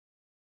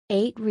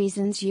8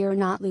 Reasons You're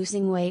Not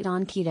Losing Weight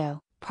on Keto,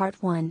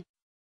 Part 1.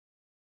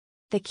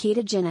 The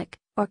ketogenic,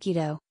 or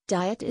keto,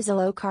 diet is a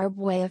low-carb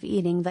way of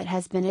eating that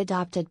has been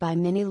adopted by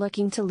many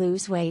looking to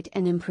lose weight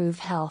and improve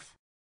health.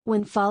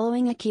 When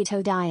following a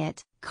keto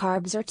diet,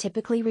 carbs are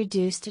typically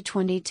reduced to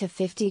 20 to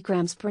 50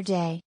 grams per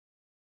day.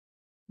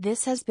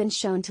 This has been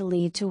shown to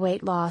lead to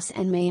weight loss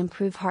and may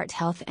improve heart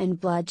health and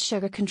blood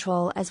sugar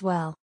control as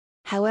well.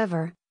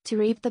 However, to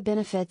reap the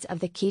benefits of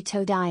the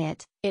keto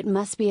diet, it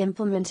must be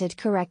implemented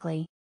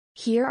correctly.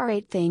 Here are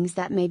 8 things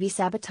that may be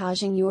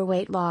sabotaging your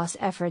weight loss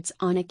efforts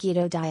on a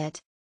keto diet.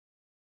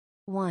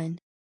 1.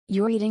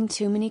 You're eating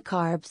too many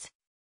carbs.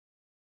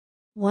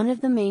 One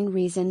of the main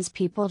reasons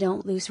people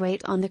don't lose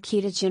weight on the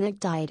ketogenic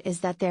diet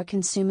is that they're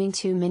consuming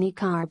too many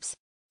carbs.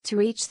 To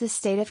reach the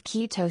state of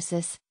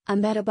ketosis, a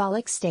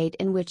metabolic state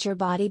in which your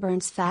body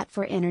burns fat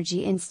for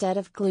energy instead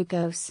of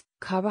glucose,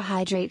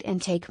 carbohydrate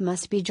intake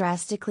must be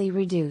drastically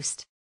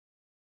reduced.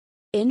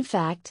 In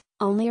fact,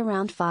 only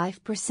around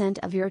 5%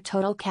 of your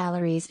total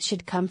calories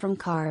should come from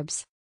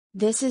carbs.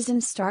 This is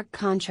in stark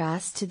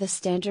contrast to the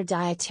standard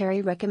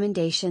dietary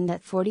recommendation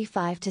that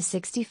 45 to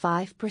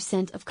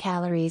 65% of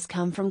calories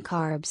come from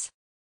carbs.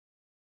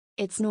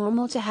 It's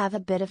normal to have a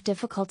bit of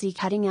difficulty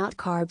cutting out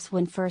carbs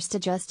when first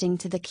adjusting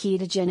to the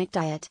ketogenic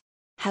diet.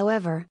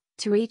 However,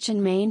 to reach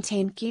and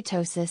maintain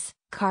ketosis,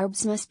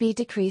 carbs must be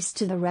decreased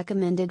to the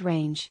recommended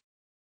range.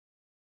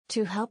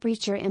 To help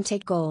reach your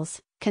intake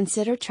goals,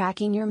 consider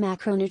tracking your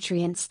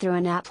macronutrients through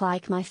an app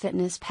like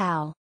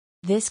MyFitnessPal.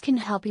 This can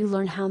help you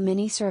learn how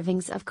many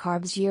servings of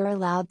carbs you're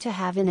allowed to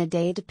have in a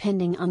day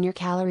depending on your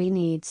calorie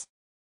needs.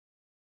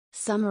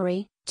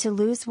 Summary: to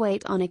lose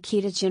weight on a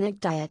ketogenic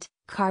diet,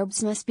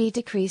 carbs must be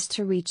decreased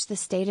to reach the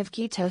state of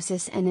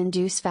ketosis and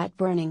induce fat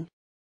burning.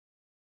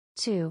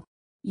 2.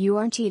 You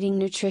aren't eating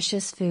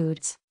nutritious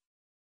foods.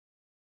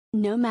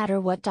 No matter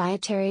what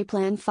dietary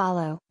plan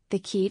follow, the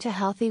key to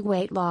healthy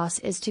weight loss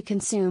is to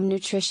consume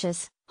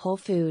nutritious, whole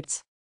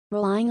foods.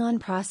 Relying on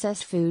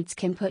processed foods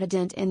can put a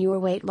dent in your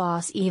weight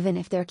loss even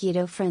if they're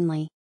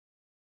keto-friendly.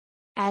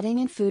 Adding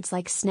in foods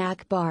like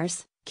snack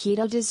bars,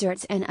 keto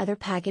desserts and other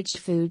packaged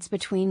foods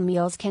between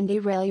meals can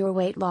derail your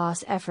weight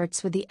loss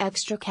efforts with the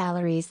extra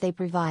calories they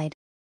provide.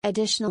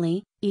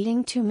 Additionally,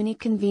 eating too many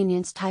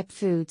convenience-type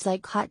foods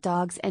like hot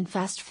dogs and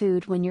fast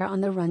food when you're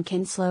on the run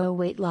can slow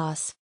weight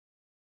loss.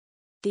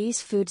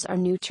 These foods are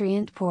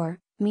nutrient-poor,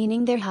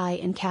 meaning they're high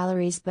in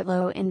calories but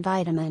low in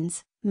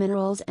vitamins,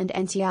 minerals and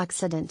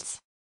antioxidants.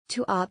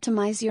 To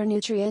optimize your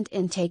nutrient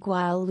intake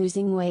while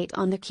losing weight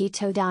on the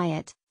keto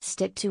diet,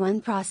 stick to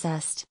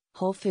unprocessed,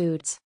 whole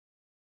foods.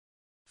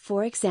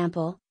 For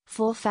example,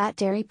 full-fat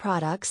dairy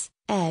products,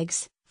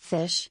 eggs,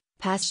 fish,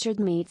 pastured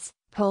meats,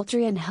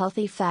 poultry and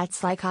healthy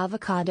fats like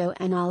avocado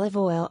and olive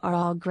oil are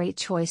all great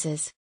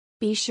choices.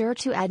 Be sure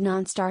to add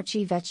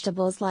non-starchy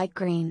vegetables like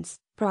greens,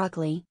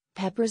 broccoli,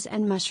 peppers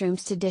and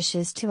mushrooms to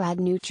dishes to add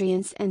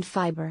nutrients and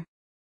fiber.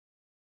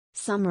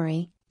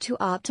 Summary: to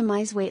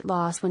optimize weight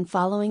loss when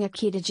following a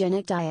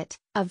ketogenic diet,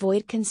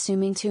 avoid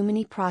consuming too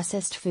many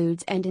processed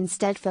foods and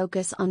instead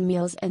focus on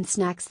meals and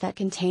snacks that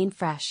contain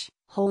fresh,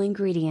 whole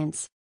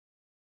ingredients.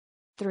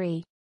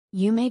 3.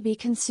 You may be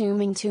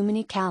consuming too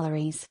many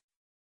calories.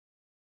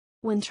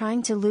 When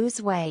trying to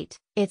lose weight,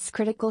 it's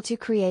critical to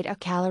create a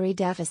calorie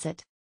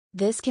deficit.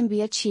 This can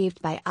be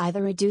achieved by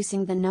either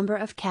reducing the number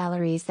of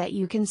calories that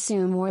you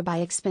consume or by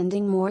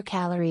expending more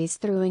calories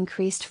through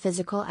increased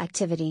physical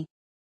activity.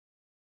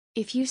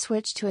 If you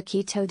switch to a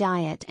keto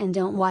diet and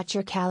don't watch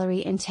your calorie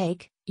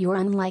intake, you're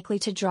unlikely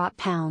to drop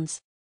pounds.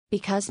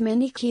 Because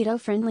many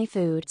keto-friendly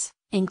foods,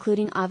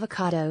 including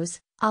avocados,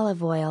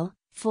 olive oil,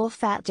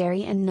 full-fat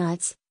dairy and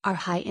nuts, are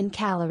high in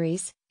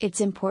calories,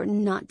 it's important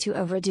not to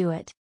overdo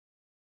it.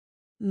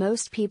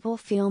 Most people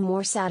feel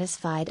more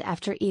satisfied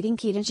after eating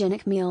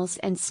ketogenic meals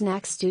and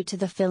snacks due to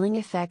the filling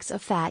effects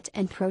of fat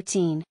and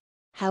protein.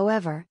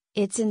 However,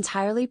 it's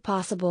entirely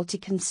possible to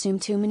consume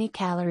too many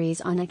calories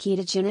on a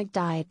ketogenic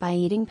diet by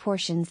eating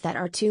portions that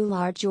are too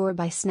large or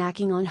by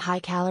snacking on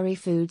high-calorie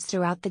foods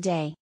throughout the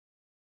day.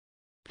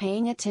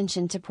 Paying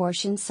attention to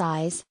portion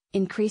size,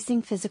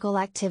 increasing physical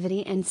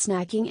activity and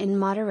snacking in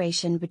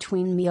moderation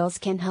between meals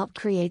can help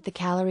create the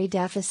calorie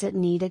deficit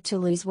needed to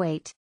lose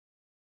weight.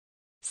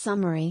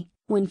 Summary: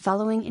 when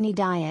following any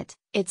diet,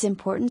 it's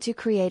important to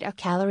create a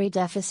calorie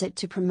deficit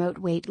to promote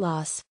weight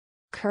loss.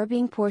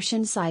 Curbing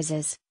portion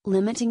sizes,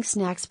 limiting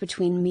snacks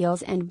between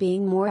meals and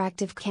being more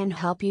active can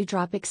help you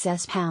drop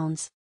excess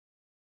pounds.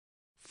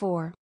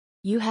 4.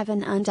 You have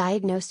an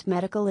undiagnosed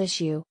medical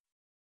issue.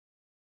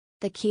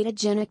 The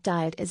ketogenic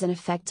diet is an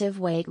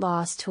effective weight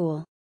loss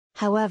tool.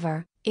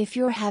 However, if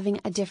you're having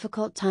a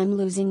difficult time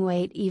losing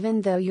weight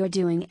even though you're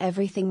doing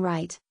everything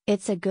right,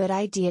 it's a good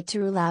idea to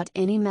rule out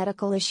any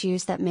medical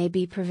issues that may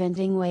be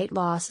preventing weight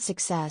loss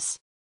success.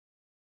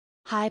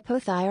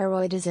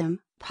 Hypothyroidism,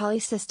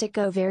 polycystic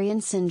ovarian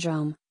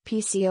syndrome,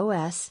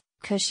 PCOS,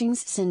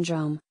 Cushing's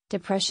syndrome,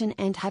 depression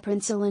and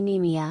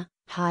hyperinsulinemia,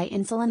 high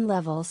insulin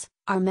levels,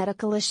 are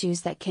medical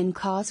issues that can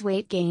cause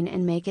weight gain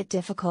and make it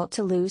difficult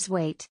to lose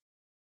weight.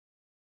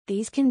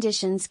 These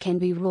conditions can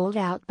be ruled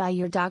out by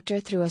your doctor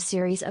through a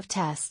series of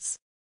tests.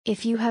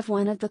 If you have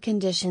one of the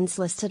conditions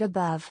listed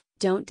above,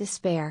 don't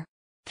despair.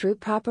 Through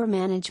proper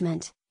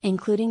management,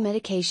 including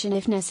medication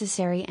if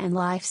necessary and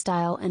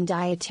lifestyle and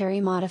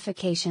dietary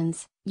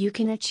modifications, you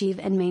can achieve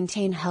and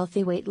maintain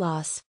healthy weight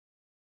loss.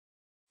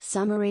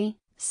 Summary: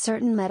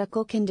 certain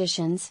medical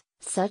conditions,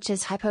 such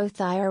as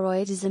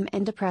hypothyroidism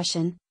and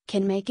depression,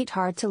 can make it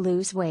hard to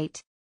lose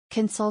weight.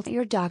 Consult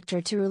your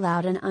doctor to rule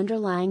out an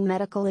underlying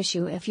medical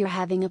issue if you're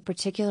having a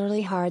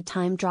particularly hard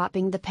time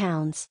dropping the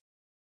pounds.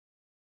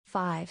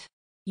 5.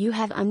 You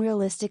have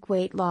unrealistic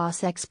weight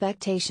loss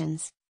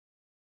expectations.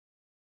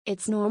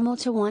 It's normal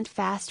to want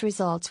fast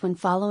results when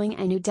following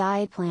a new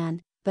diet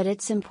plan, but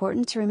it's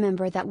important to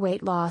remember that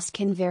weight loss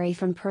can vary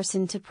from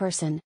person to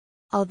person.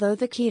 Although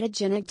the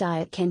ketogenic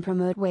diet can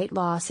promote weight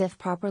loss if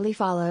properly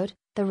followed,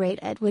 the rate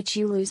at which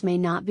you lose may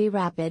not be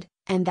rapid,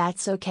 and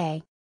that's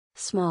okay.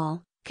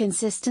 Small,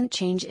 consistent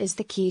change is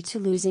the key to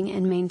losing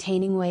and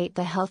maintaining weight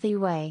the healthy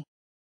way.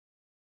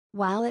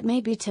 While it may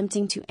be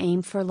tempting to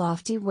aim for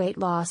lofty weight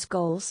loss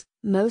goals,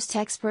 most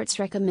experts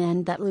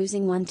recommend that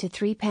losing 1 to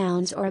 3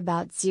 pounds or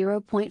about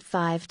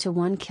 0.5 to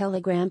 1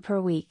 kilogram per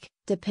week,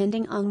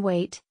 depending on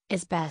weight,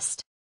 is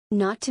best.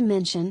 Not to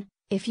mention,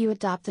 if you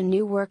adopt a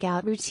new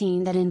workout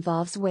routine that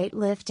involves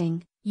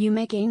weightlifting, you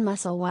may gain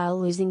muscle while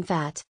losing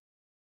fat.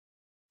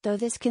 Though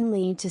this can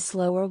lead to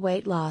slower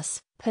weight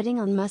loss,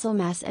 putting on muscle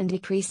mass and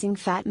decreasing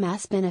fat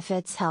mass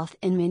benefits health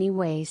in many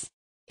ways.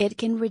 It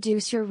can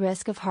reduce your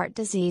risk of heart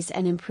disease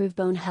and improve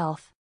bone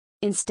health.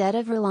 Instead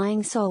of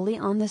relying solely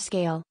on the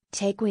scale,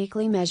 take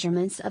weekly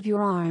measurements of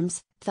your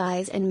arms,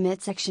 thighs and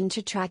midsection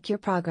to track your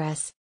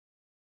progress.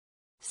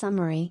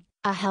 Summary: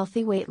 a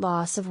healthy weight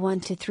loss of 1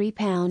 to 3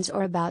 pounds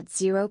or about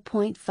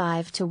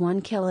 0.5 to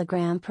 1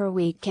 kilogram per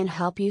week can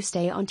help you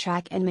stay on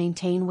track and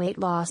maintain weight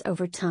loss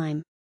over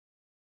time.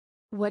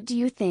 What do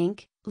you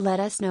think?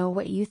 Let us know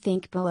what you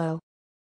think below.